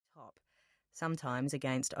sometimes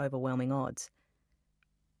against overwhelming odds.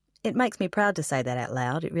 It makes me proud to say that out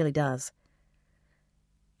loud, it really does.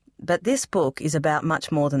 But this book is about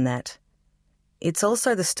much more than that. It's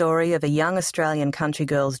also the story of a young Australian country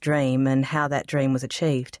girl's dream and how that dream was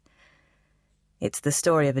achieved. It's the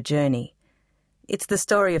story of a journey. It's the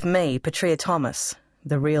story of me, Petria Thomas,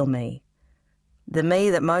 the real me. The me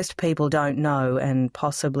that most people don't know and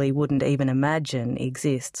possibly wouldn't even imagine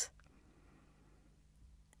exists.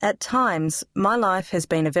 At times, my life has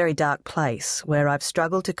been a very dark place where I've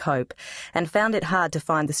struggled to cope and found it hard to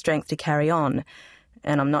find the strength to carry on.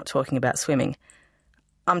 And I'm not talking about swimming.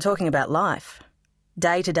 I'm talking about life,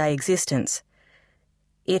 day-to-day existence.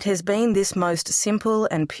 It has been this most simple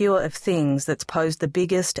and pure of things that's posed the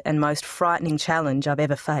biggest and most frightening challenge I've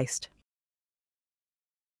ever faced.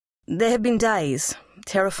 There have been days,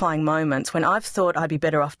 terrifying moments, when I've thought I'd be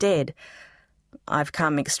better off dead. I've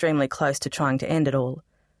come extremely close to trying to end it all.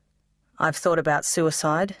 I've thought about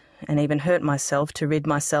suicide and even hurt myself to rid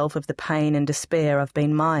myself of the pain and despair I've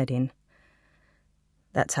been mired in.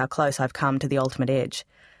 That's how close I've come to the ultimate edge.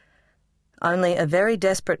 Only a very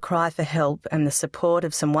desperate cry for help and the support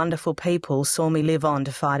of some wonderful people saw me live on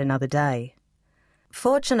to fight another day.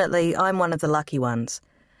 Fortunately, I'm one of the lucky ones.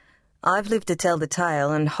 I've lived to tell the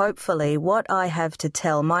tale, and hopefully what I have to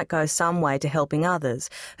tell might go some way to helping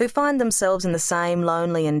others who find themselves in the same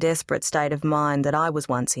lonely and desperate state of mind that I was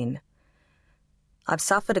once in. I've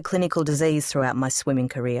suffered a clinical disease throughout my swimming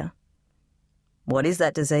career. What is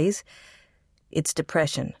that disease? It's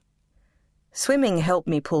depression. Swimming helped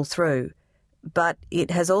me pull through, but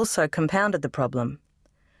it has also compounded the problem.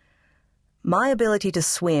 My ability to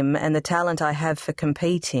swim and the talent I have for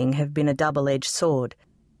competing have been a double-edged sword.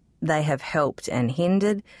 They have helped and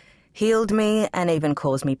hindered, healed me, and even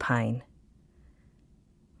caused me pain.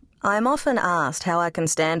 I am often asked how I can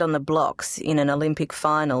stand on the blocks in an Olympic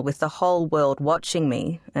final with the whole world watching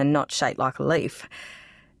me and not shake like a leaf.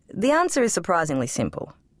 The answer is surprisingly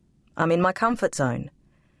simple. I'm in my comfort zone.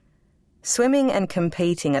 Swimming and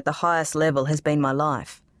competing at the highest level has been my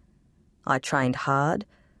life. I trained hard,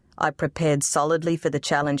 I prepared solidly for the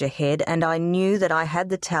challenge ahead, and I knew that I had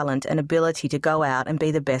the talent and ability to go out and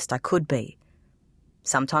be the best I could be.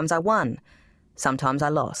 Sometimes I won, sometimes I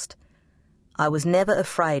lost. I was never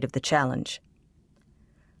afraid of the challenge.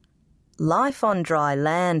 Life on dry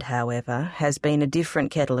land, however, has been a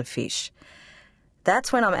different kettle of fish.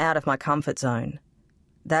 That's when I'm out of my comfort zone.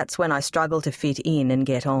 That's when I struggle to fit in and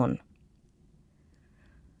get on.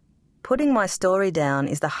 Putting my story down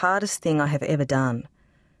is the hardest thing I have ever done.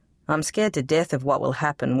 I'm scared to death of what will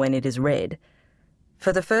happen when it is read.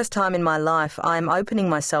 For the first time in my life, I am opening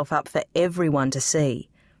myself up for everyone to see.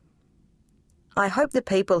 I hope the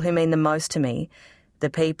people who mean the most to me, the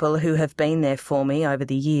people who have been there for me over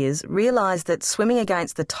the years, realise that swimming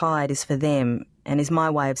against the tide is for them and is my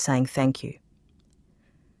way of saying thank you.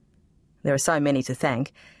 There are so many to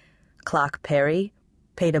thank. Clark Perry,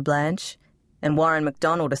 Peter Blanche, and Warren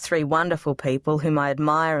MacDonald are three wonderful people whom I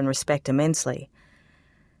admire and respect immensely.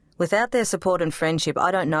 Without their support and friendship,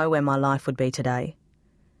 I don't know where my life would be today.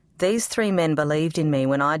 These three men believed in me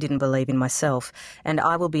when I didn't believe in myself, and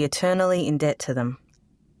I will be eternally in debt to them.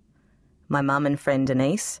 My mum and friend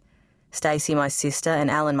Denise, Stacey my sister,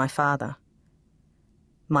 and Alan my father.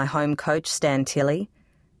 My home coach Stan Tilley,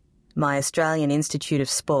 my Australian Institute of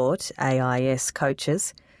Sport, AIS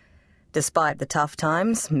coaches. Despite the tough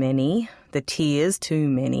times, many, the tears too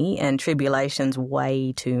many, and tribulations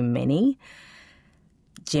way too many.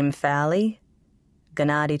 Jim Fowley,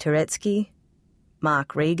 Gennady Turetsky,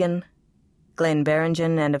 Mark Regan, Glenn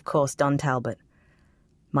Berringen, and of course Don Talbot.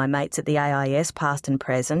 My mates at the AIS, past and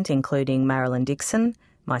present, including Marilyn Dixon,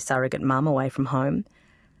 my surrogate mum away from home,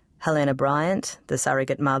 Helena Bryant, the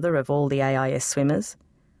surrogate mother of all the AIS swimmers,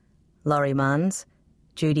 Laurie Munns,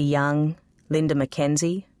 Judy Young, Linda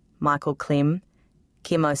McKenzie, Michael Klim,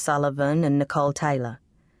 Kim O'Sullivan and Nicole Taylor.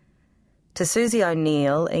 To Susie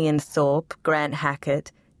O'Neill, Ian Thorpe, Grant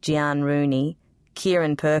Hackett, Gian Rooney,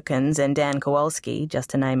 Kieran Perkins and Dan Kowalski, just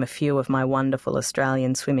to name a few of my wonderful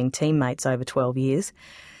Australian swimming teammates over 12 years.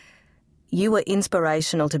 You were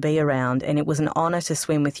inspirational to be around, and it was an honour to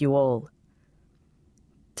swim with you all.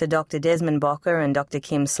 To Dr. Desmond Bocker and Dr.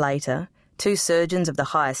 Kim Slater, two surgeons of the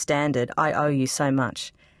highest standard, I owe you so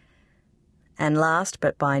much. And last,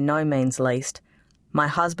 but by no means least, my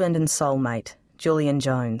husband and soulmate, Julian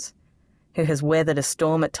Jones, who has weathered a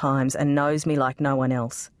storm at times and knows me like no one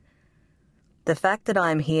else. The fact that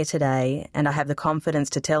I am here today and I have the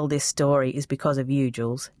confidence to tell this story is because of you,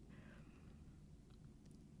 Jules.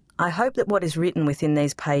 I hope that what is written within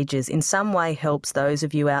these pages in some way helps those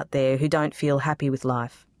of you out there who don't feel happy with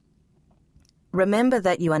life. Remember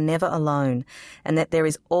that you are never alone and that there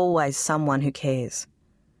is always someone who cares.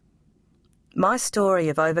 My story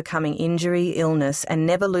of overcoming injury, illness, and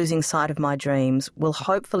never losing sight of my dreams will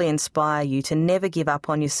hopefully inspire you to never give up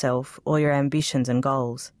on yourself or your ambitions and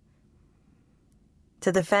goals.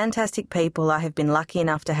 To the fantastic people I have been lucky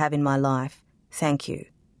enough to have in my life, thank you.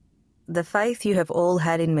 The faith you have all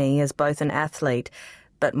had in me as both an athlete,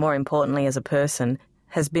 but more importantly as a person,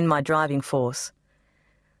 has been my driving force.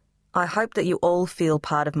 I hope that you all feel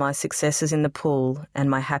part of my successes in the pool and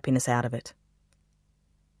my happiness out of it.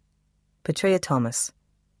 Petria Thomas,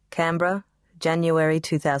 Canberra, January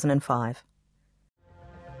 2005.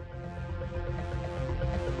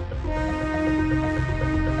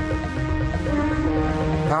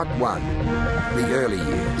 Part 1. The Early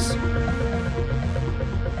Years.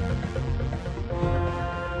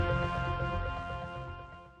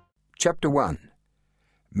 Chapter 1.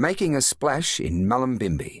 Making a Splash in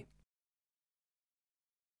Mullumbimby.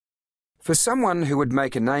 For someone who would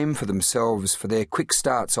make a name for themselves for their quick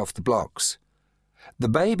starts off the blocks, the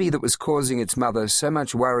baby that was causing its mother so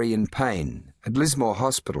much worry and pain at Lismore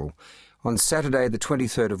Hospital on Saturday the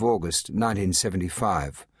 23rd of August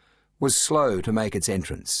 1975 was slow to make its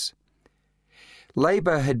entrance.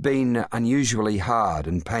 Labour had been unusually hard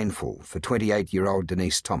and painful for 28-year-old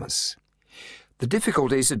Denise Thomas. The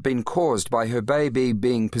difficulties had been caused by her baby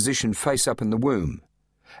being positioned face up in the womb,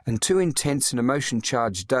 and 2 intense and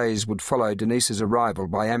emotion-charged days would follow Denise's arrival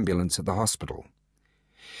by ambulance at the hospital.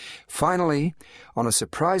 Finally, on a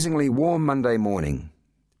surprisingly warm Monday morning,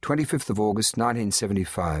 25th of August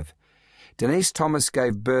 1975, Denise Thomas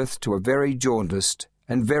gave birth to a very jaundiced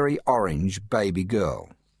and very orange baby girl.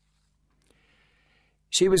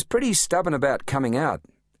 She was pretty stubborn about coming out,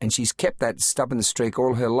 and she's kept that stubborn streak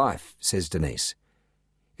all her life, says Denise.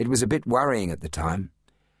 It was a bit worrying at the time.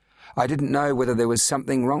 I didn't know whether there was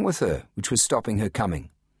something wrong with her which was stopping her coming.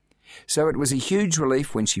 So it was a huge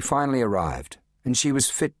relief when she finally arrived, and she was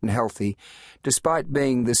fit and healthy, despite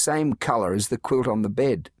being the same colour as the quilt on the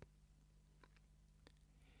bed.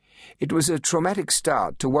 It was a traumatic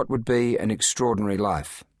start to what would be an extraordinary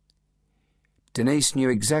life. Denise knew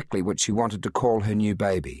exactly what she wanted to call her new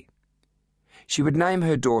baby. She would name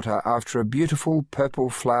her daughter after a beautiful purple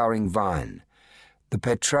flowering vine, the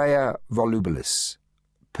Petria volubilis,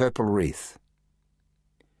 purple wreath.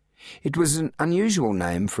 It was an unusual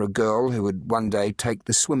name for a girl who would one day take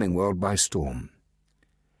the swimming world by storm.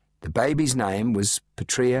 The baby's name was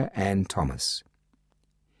Petria Ann Thomas.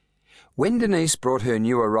 When Denise brought her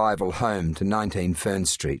new arrival home to 19 Fern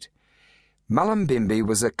Street, Mullumbimby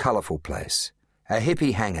was a colourful place, a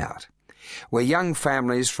hippie hangout, where young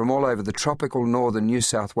families from all over the tropical northern New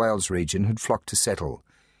South Wales region had flocked to settle,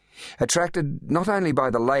 attracted not only by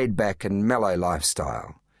the laid-back and mellow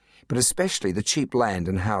lifestyle, but especially the cheap land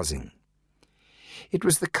and housing. It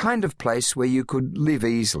was the kind of place where you could live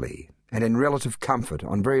easily and in relative comfort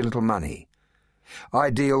on very little money,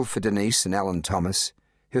 ideal for Denise and Alan Thomas,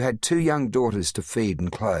 who had 2 young daughters to feed and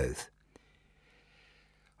clothe.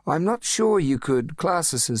 I'm not sure you could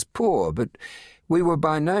class us as poor, but we were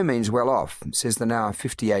by no means well off, says the now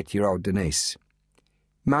 58-year-old Denise.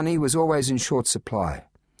 Money was always in short supply,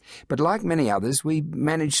 but like many others, we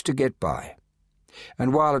managed to get by.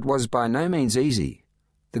 And while it was by no means easy,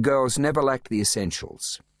 the girls never lacked the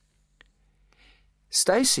essentials.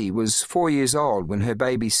 Stacey was 4 years old when her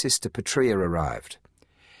baby sister Petria arrived,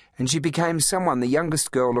 and she became someone the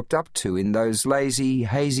youngest girl looked up to in those lazy,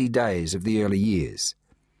 hazy days of the early years.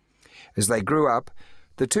 As they grew up,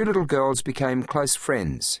 the 2 little girls became close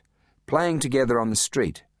friends, playing together on the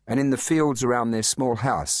street and in the fields around their small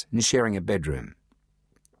house and sharing a bedroom.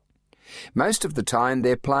 Most of the time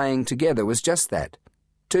their playing together was just that,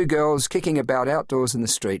 2 girls kicking about outdoors in the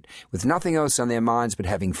street with nothing else on their minds but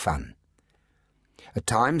having fun. At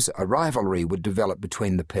times a rivalry would develop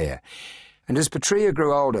between the pair, and as Petria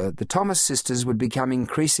grew older, the Thomas sisters would become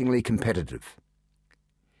increasingly competitive.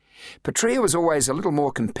 Petria was always a little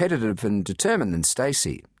more competitive and determined than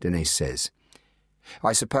Stacey, Denise says.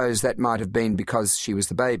 I suppose that might have been because she was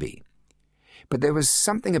the baby, but there was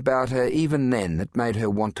something about her even then that made her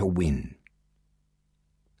want to win.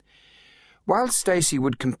 While Stacey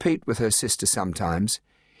would compete with her sister sometimes,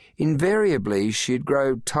 invariably she'd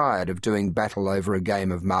grow tired of doing battle over a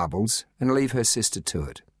game of marbles and leave her sister to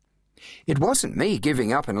it. It wasn't me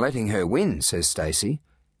giving up and letting her win, says Stacey.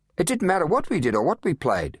 It didn't matter what we did or what we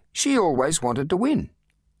played. She always wanted to win.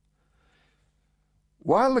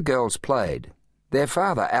 While the girls played, their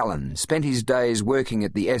father, Alan, spent his days working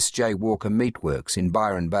at the S.J. Walker Meatworks in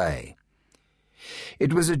Byron Bay.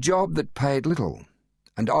 It was a job that paid little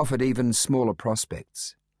and offered even smaller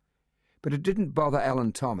prospects. But it didn't bother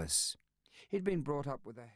Alan Thomas. He'd been brought up with a